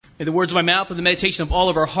May the words of my mouth and the meditation of all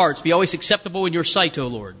of our hearts be always acceptable in your sight, O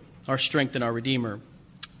Lord, our strength and our Redeemer.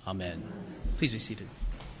 Amen. Please be seated.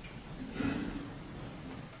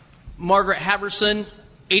 Margaret Haverson,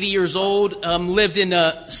 80 years old, lived in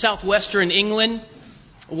southwestern England.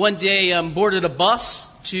 One day boarded a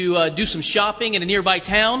bus to do some shopping in a nearby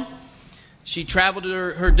town. She traveled to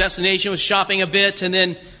her destination, was shopping a bit, and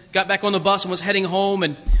then got back on the bus and was heading home.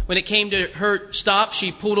 And when it came to her stop,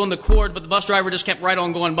 she pulled on the cord, but the bus driver just kept right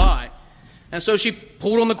on going by. And so she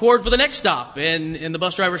pulled on the cord for the next stop, and the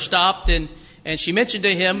bus driver stopped, and she mentioned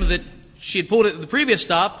to him that she had pulled it at the previous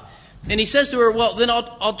stop. And he says to her, well, then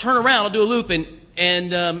I'll turn around, I'll do a loop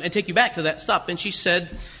and take you back to that stop. And she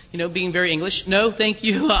said, being very English, no, thank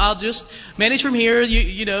you. I'll just manage from here.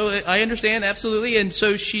 I understand absolutely. And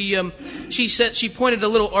so she said, she pointed a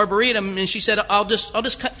little arboretum and she said, I'll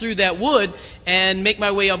just cut through that wood and make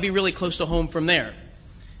my way. I'll be really close to home from there.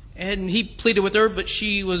 And he pleaded with her, but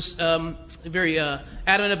she was very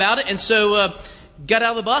adamant about it. And so got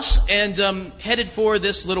out of the bus and headed for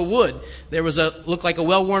this little wood. There was looked like a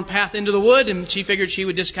well-worn path into the wood, and she figured she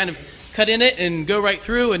would just kind of cut in it and go right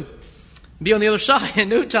through and be on the other side in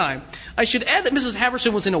no time. I should add that Mrs.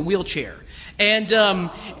 Haverson was in a wheelchair.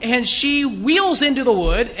 And she wheels into the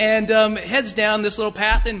wood and heads down this little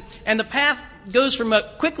path. And the path goes from a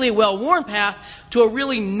quickly well-worn path to a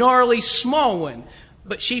really gnarly small one.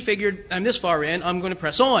 But she figured, I'm this far in, I'm going to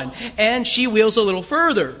press on. And she wheels a little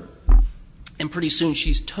further. And pretty soon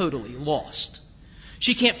she's totally lost.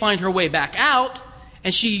 She can't find her way back out.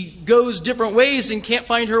 And she goes different ways and can't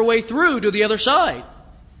find her way through to the other side.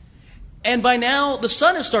 And by now, the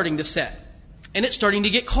sun is starting to set, and it's starting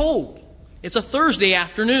to get cold. It's a Thursday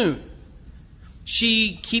afternoon.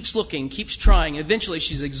 She keeps looking, keeps trying. Eventually,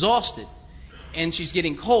 she's exhausted, and she's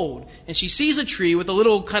getting cold. And she sees a tree with a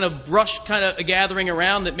little kind of brush kind of gathering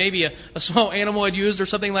around that maybe a small animal had used or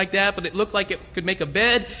something like that, but it looked like it could make a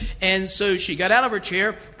bed. And so she got out of her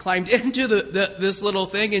chair, climbed into this little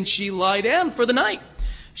thing, and she lied down for the night.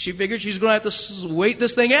 She figured she's going to have to wait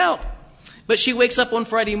this thing out. But she wakes up on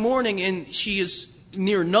Friday morning and she is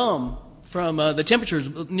near numb from the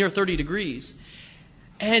temperatures near 30 degrees.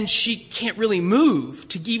 And she can't really move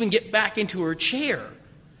to even get back into her chair.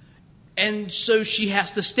 And so she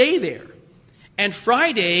has to stay there. And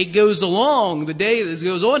Friday goes along, the day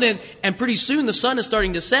goes on, and pretty soon the sun is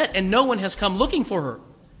starting to set and no one has come looking for her.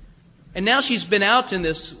 And now she's been out in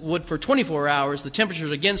this wood for 24 hours. The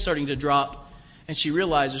temperature's again starting to drop. And she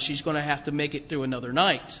realizes she's going to have to make it through another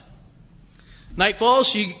night. Night falls,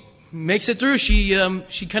 she makes it through. She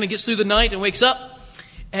kind of gets through the night and wakes up.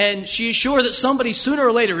 And she is sure that somebody sooner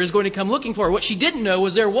or later is going to come looking for her. What she didn't know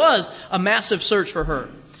was there was a massive search for her.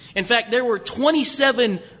 In fact, there were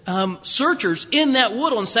 27 searchers in that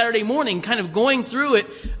wood on Saturday morning kind of going through it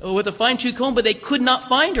with a fine-tooth comb, but they could not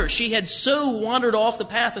find her. She had so wandered off the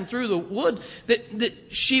path and through the wood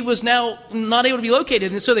that she was now not able to be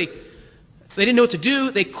located. And so they didn't know what to do.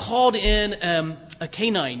 They called in a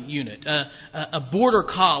canine unit, a border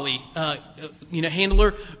collie,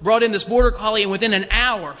 handler, brought in this border collie and within an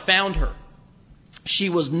hour found her. She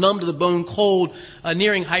was numb to the bone, cold,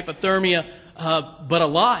 nearing hypothermia, but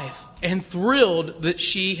alive and thrilled that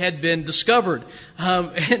she had been discovered.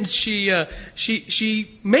 And she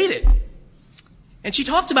made it. And she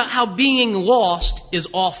talked about how being lost is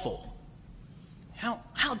awful.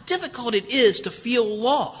 How difficult it is to feel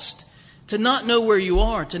lost. To not know where you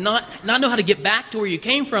are, to not know how to get back to where you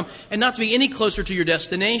came from, and not to be any closer to your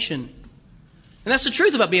destination. And that's the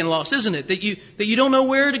truth about being lost, isn't it? That you don't know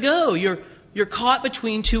where to go. You're caught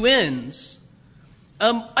between two ends.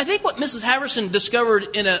 I think what Mrs. Haverson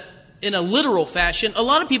discovered in a literal fashion, a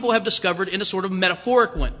lot of people have discovered in a sort of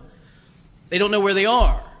metaphoric one. They don't know where they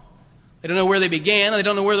are. They don't know where they began, and they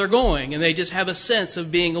don't know where they're going, and they just have a sense of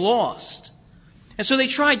being lost. And so they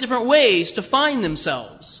try different ways to find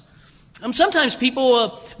themselves. Sometimes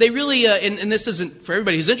people, they really, and this isn't for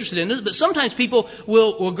everybody who's interested in this, but sometimes people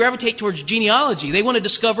will gravitate towards genealogy. They want to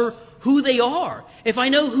discover who they are. If I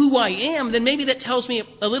know who I am, then maybe that tells me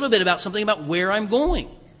a little bit about something about where I'm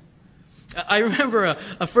going. I remember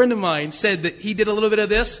a friend of mine said that he did a little bit of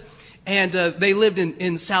this, and they lived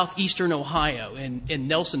in southeastern Ohio, in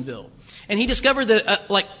Nelsonville. And he discovered that,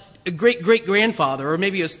 a great-great-grandfather, or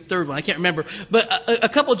maybe his third one, I can't remember, but a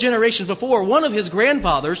couple generations before, one of his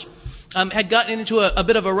grandfathers had gotten into a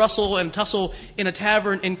bit of a rustle and tussle in a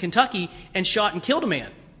tavern in Kentucky and shot and killed a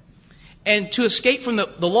man. And to escape from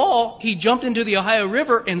the law, he jumped into the Ohio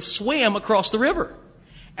River and swam across the river.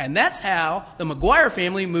 And that's how the McGuire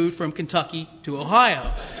family moved from Kentucky to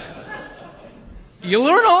Ohio. You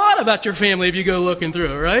learn a lot about your family if you go looking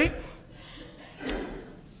through it, right?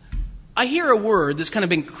 I hear a word that's kind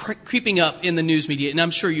of been creeping up in the news media, and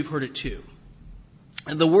I'm sure you've heard it too.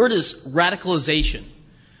 And the word is radicalization.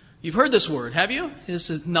 You've heard this word, have you?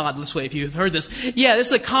 This is nod this way if you've heard this. Yeah,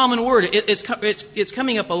 this is a common word. It's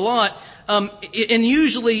coming up a lot, and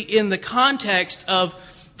usually in the context of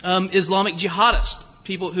Islamic jihadists,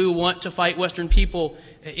 people who want to fight Western people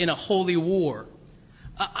in a holy war.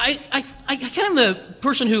 I kind of am a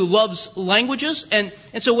person who loves languages, and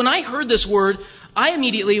so when I heard this word, I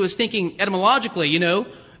immediately was thinking etymologically,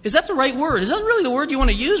 is that the right word? Is that really the word you want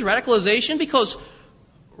to use, radicalization? Because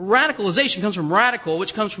radicalization comes from radical,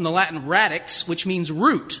 which comes from the Latin radix, which means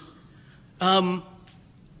root.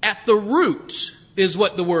 At the root is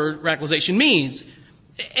what the word radicalization means.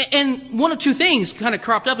 And one of two things kind of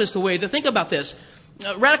cropped up as the way to think about this.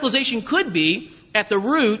 Radicalization could be, at the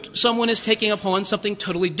root, someone is taking upon something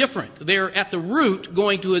totally different. They're at the root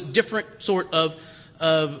going to a different sort of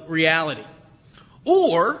reality.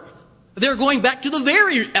 Or they're going back to the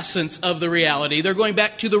very essence of the reality. They're going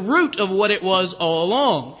back to the root of what it was all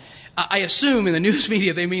along. I assume in the news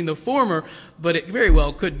media they mean the former, but it very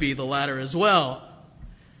well could be the latter as well.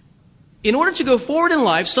 In order to go forward in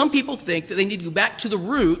life, some people think that they need to go back to the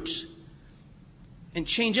root and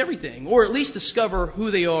change everything, or at least discover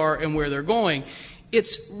who they are and where they're going.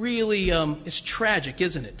 It's really, it's tragic,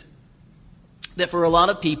 isn't it? That for a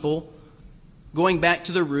lot of people, going back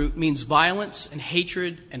to the root means violence and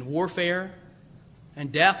hatred and warfare and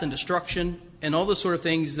death and destruction and all the sort of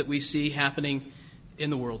things that we see happening in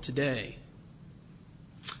the world today.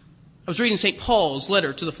 I was reading St. Paul's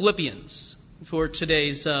letter to the Philippians for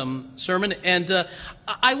today's sermon, and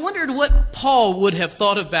I wondered what Paul would have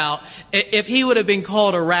thought about if he would have been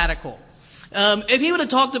called a radical. If he would have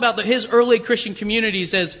talked about his early Christian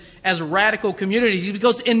communities as radical communities,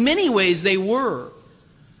 because in many ways they were.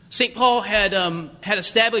 St. Paul had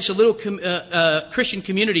established a little Christian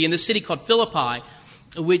community in the city called Philippi,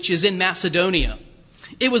 which is in Macedonia.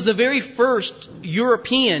 It was the very first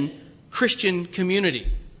European Christian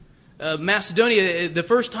community. Macedonia, the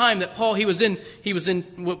first time that Paul, he was in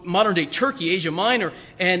modern day Turkey, Asia Minor,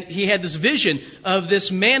 and he had this vision of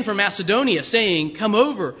this man from Macedonia saying, "Come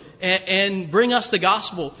over and bring us the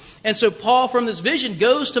gospel." And so Paul, from this vision,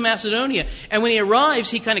 goes to Macedonia, and when he arrives,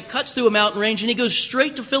 he kind of cuts through a mountain range and he goes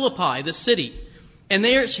straight to Philippi, the city, and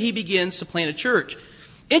there he begins to plant a church.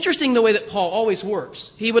 Interesting the way that Paul always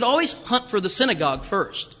works. He would always hunt for the synagogue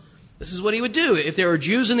first. This is what he would do. If there are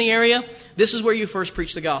Jews in the area, this is where you first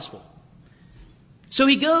preach the gospel. So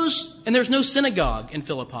he goes, and there's no synagogue in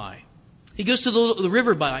Philippi. He goes to the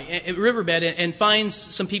riverbed and finds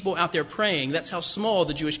some people out there praying. That's how small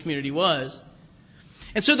the Jewish community was.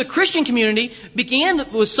 And so the Christian community began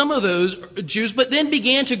with some of those Jews, but then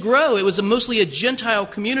began to grow. It was mostly a Gentile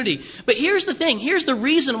community. But here's the thing. Here's the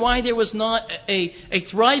reason why there was not a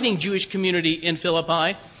thriving Jewish community in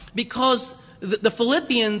Philippi. Because the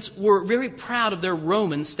Philippians were very proud of their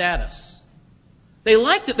Roman status. They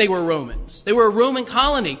liked that they were Romans. They were a Roman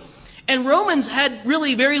colony. And Romans had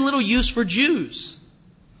really very little use for Jews.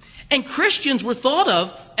 And Christians were thought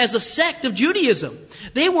of as a sect of Judaism.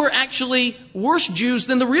 They were actually worse Jews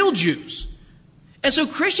than the real Jews. And so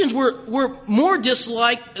Christians were more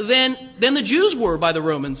disliked than the Jews were by the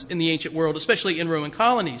Romans in the ancient world, especially in Roman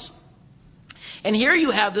colonies. And here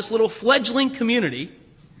you have this little fledgling community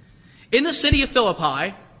in the city of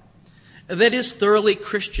Philippi that is thoroughly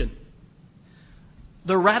Christian.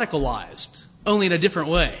 They're radicalized, only in a different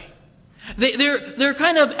way. They're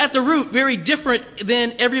kind of at the root very different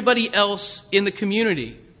than everybody else in the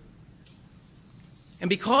community. And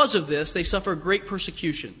because of this, they suffer great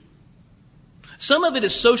persecution. Some of it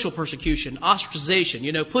is social persecution,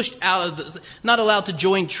 ostracization, pushed out not allowed to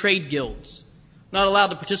join trade guilds, not allowed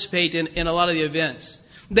to participate in a lot of the events.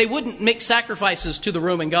 They wouldn't make sacrifices to the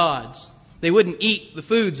Roman gods. They wouldn't eat the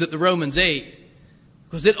foods that the Romans ate,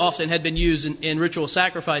 because it often had been used in ritual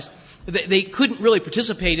sacrifice. They couldn't really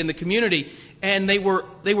participate in the community, and they were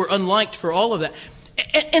unliked for all of that.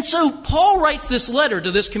 And so Paul writes this letter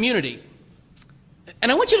to this community.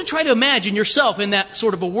 And I want you to try to imagine yourself in that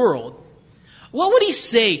sort of a world. What would he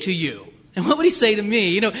say to you? And what would he say to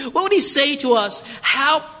me? What would he say to us?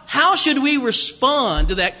 How should we respond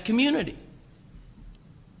to that community?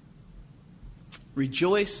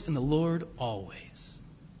 Rejoice in the Lord always.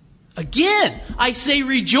 Again, I say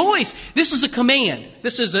rejoice. This is a command.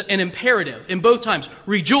 This is an imperative in both times.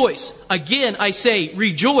 Rejoice. Again, I say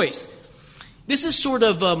rejoice. This is sort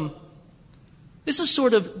of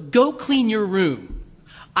go clean your room.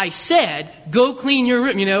 I said go clean your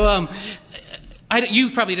room. You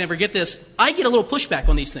probably never get this. I get a little pushback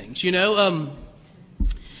on these things.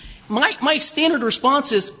 my standard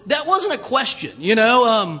response is, that wasn't a question,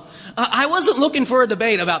 I wasn't looking for a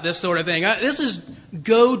debate about this sort of thing. This is,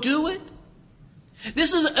 go do it.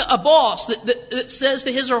 This is a boss that says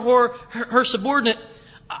to his or her subordinate,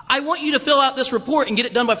 I want you to fill out this report and get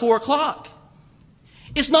it done by 4 o'clock.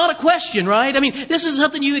 It's not a question, right? I mean, this is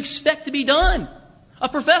something you expect to be done. A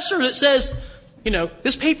professor that says,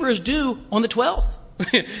 this paper is due on the 12th.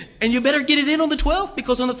 And you better get it in on the 12th,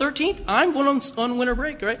 because on the 13th, I'm going on winter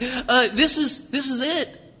break, right? This is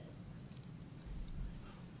it.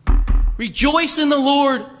 Rejoice in the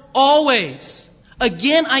Lord always.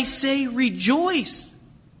 Again, I say rejoice.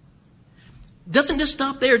 Doesn't just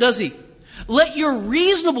stop there, does he? Let your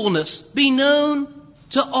reasonableness be known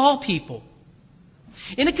to all people.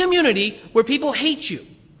 In a community where people hate you,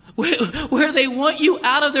 where they want you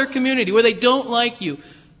out of their community, where they don't like you,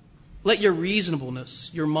 let your reasonableness,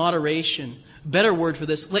 your moderation, better word for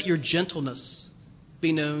this, let your gentleness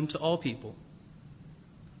be known to all people.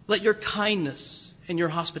 Let your kindness and your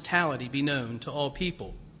hospitality be known to all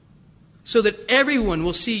people, so that everyone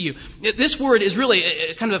will see you. This word is really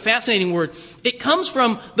kind of a fascinating word. It comes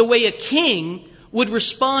from the way a king would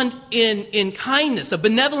respond in kindness. A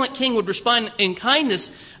benevolent king would respond in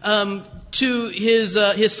kindness to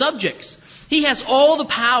his subjects. He has all the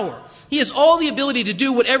power. He has all the ability to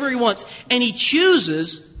do whatever he wants, and he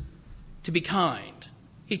chooses to be kind.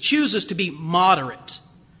 He chooses to be moderate,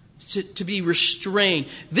 to be restrained.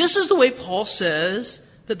 This is the way Paul says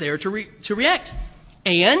that they are to react.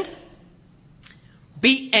 And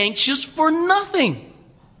be anxious for nothing.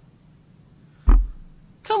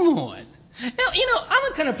 Come on. Now, I'm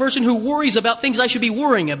the kind of person who worries about things I should be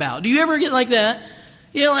worrying about. Do you ever get like that?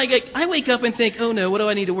 I wake up and think, oh no, what do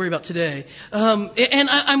I need to worry about today? And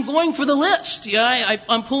I'm going for the list.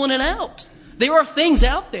 I'm pulling it out. There are things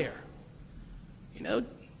out there.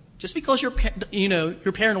 Just because you're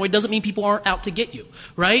paranoid doesn't mean people aren't out to get you,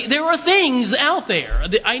 right? There are things out there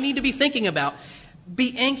that I need to be thinking about.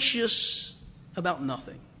 Be anxious about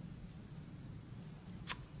nothing.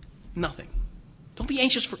 Nothing. Don't be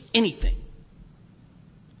anxious for anything.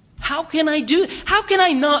 How can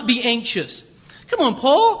I not be anxious? Come on,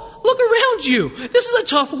 Paul, look around you. This is a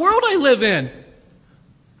tough world I live in.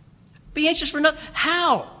 Be anxious for nothing.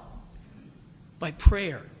 How? By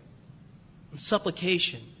prayer and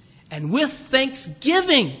supplication, and with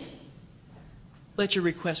thanksgiving, let your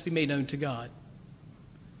requests be made known to God.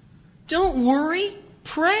 Don't worry,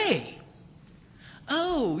 pray.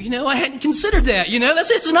 Oh, I hadn't considered that.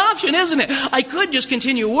 It's an option, isn't it? I could just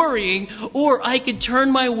continue worrying, or I could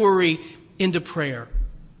turn my worry into prayer.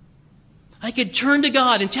 I could turn to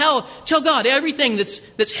God and tell God everything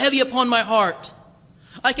that's heavy upon my heart.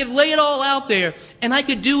 I could lay it all out there, and I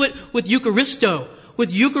could do it with Eucharisto,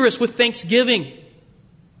 with Eucharist, with thanksgiving.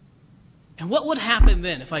 And what would happen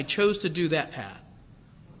then if I chose to do that path?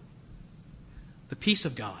 The peace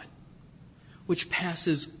of God, which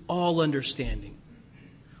passes all understanding,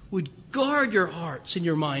 would guard your hearts and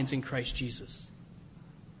your minds in Christ Jesus.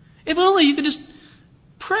 If only you could just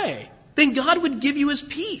pray, then God would give you His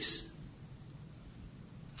peace.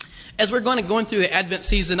 As we're going through the Advent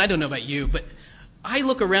season, I don't know about you, but I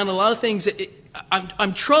look around a lot of things.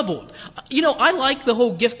 I'm troubled. I like the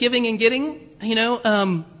whole gift giving and getting.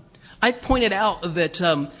 I've pointed out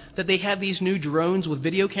that they have these new drones with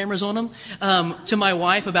video cameras on them to my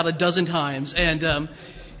wife about a dozen times, and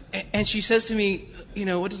she says to me,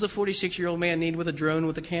 what does a 46-year-old man need with a drone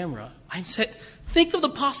with a camera? I said, think of the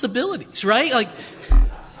possibilities, right?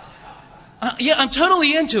 I'm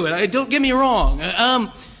totally into it. Don't get me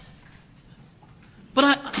wrong.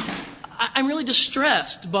 But I'm really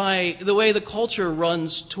distressed by the way the culture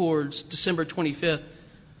runs towards December 25th,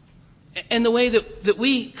 and the way that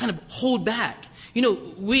we kind of hold back.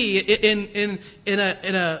 We in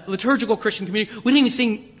a liturgical Christian community, we didn't even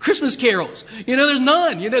sing Christmas carols. There's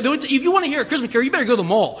none. If you want to hear a Christmas carol, you better go to the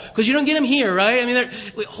mall, because you don't get them here, right?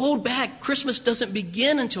 We hold back. Christmas doesn't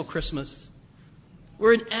begin until Christmas.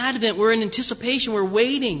 We're in Advent. We're in anticipation. We're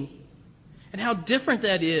waiting, and how different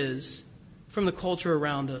that is from the culture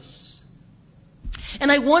around us.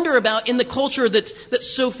 And I wonder about in the culture that's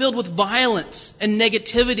so filled with violence and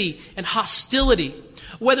negativity and hostility,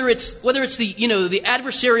 whether it's the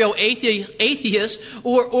adversarial atheist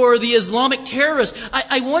or the Islamic terrorist.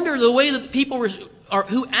 I wonder the way that people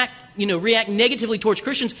who react negatively towards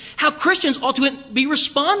Christians, how Christians ought to be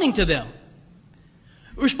responding to them.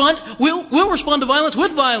 We'll respond to violence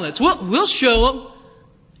with violence. We'll show them.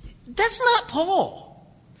 That's not Paul.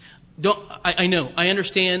 I know. I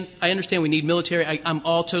understand we need military. I'm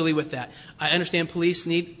all totally with that. I understand police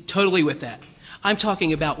need, totally with that. I'm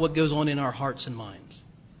talking about what goes on in our hearts and minds.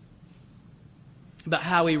 about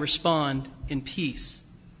how we respond in peace,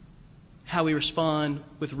 how we respond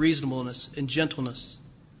with reasonableness and gentleness,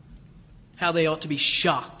 how they ought to be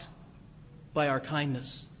shocked by our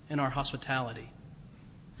kindness and our hospitality.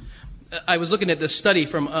 I was looking at this study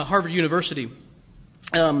from Harvard University.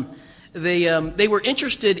 They were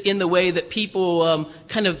interested in the way that people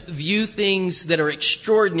kind of view things that are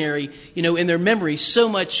extraordinary, in their memory so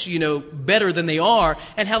much, better than they are,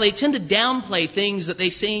 and how they tend to downplay things that they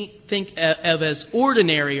think of as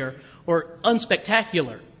ordinary or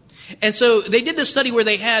unspectacular. And so they did this study where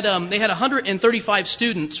they had 135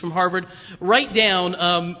 students from Harvard write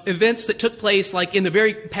down events that took place like in the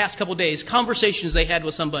very past couple days, conversations they had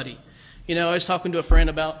with somebody. I was talking to a friend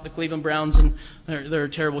about the Cleveland Browns and their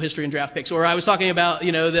terrible history and draft picks. Or I was talking about,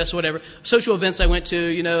 this, whatever. Social events I went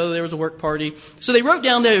to, there was a work party. So they wrote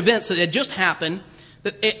down the events that had just happened.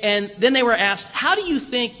 And then they were asked, how do you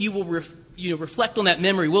think you will reflect on that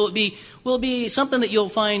memory? Will it be something that you'll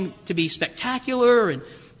find to be spectacular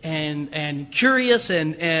and curious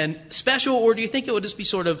and special? Or do you think it will just be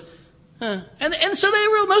sort of, And so they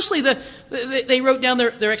wrote mostly they wrote down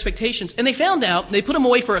their expectations, and they found out they put them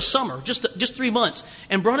away for a summer, just 3 months,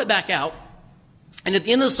 and brought it back out. And at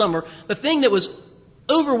the end of the summer, the thing that was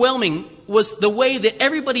overwhelming was the way that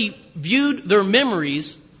everybody viewed their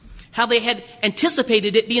memories, how they had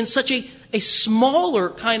anticipated it being such a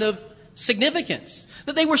smaller kind of significance,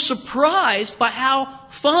 that they were surprised by how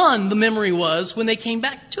fond the memory was when they came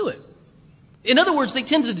back to it. In other words, they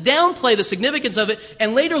tended to downplay the significance of it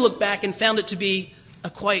and later look back and found it to be a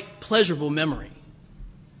quite pleasurable memory.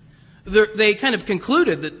 They kind of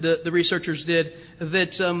concluded, that the researchers did,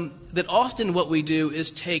 that often what we do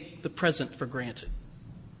is take the present for granted.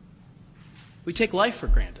 We take life for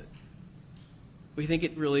granted. We think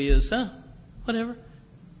it really is, whatever.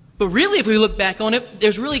 But really, if we look back on it,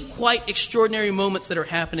 there's really quite extraordinary moments that are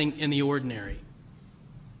happening in the ordinary.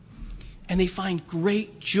 And they find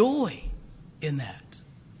great joy in that.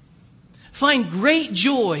 Find great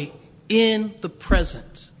joy in the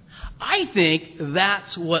present. I think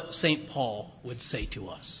that's what St. Paul would say to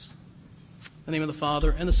us. In the name of the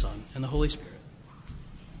Father, and the Son, and the Holy Spirit.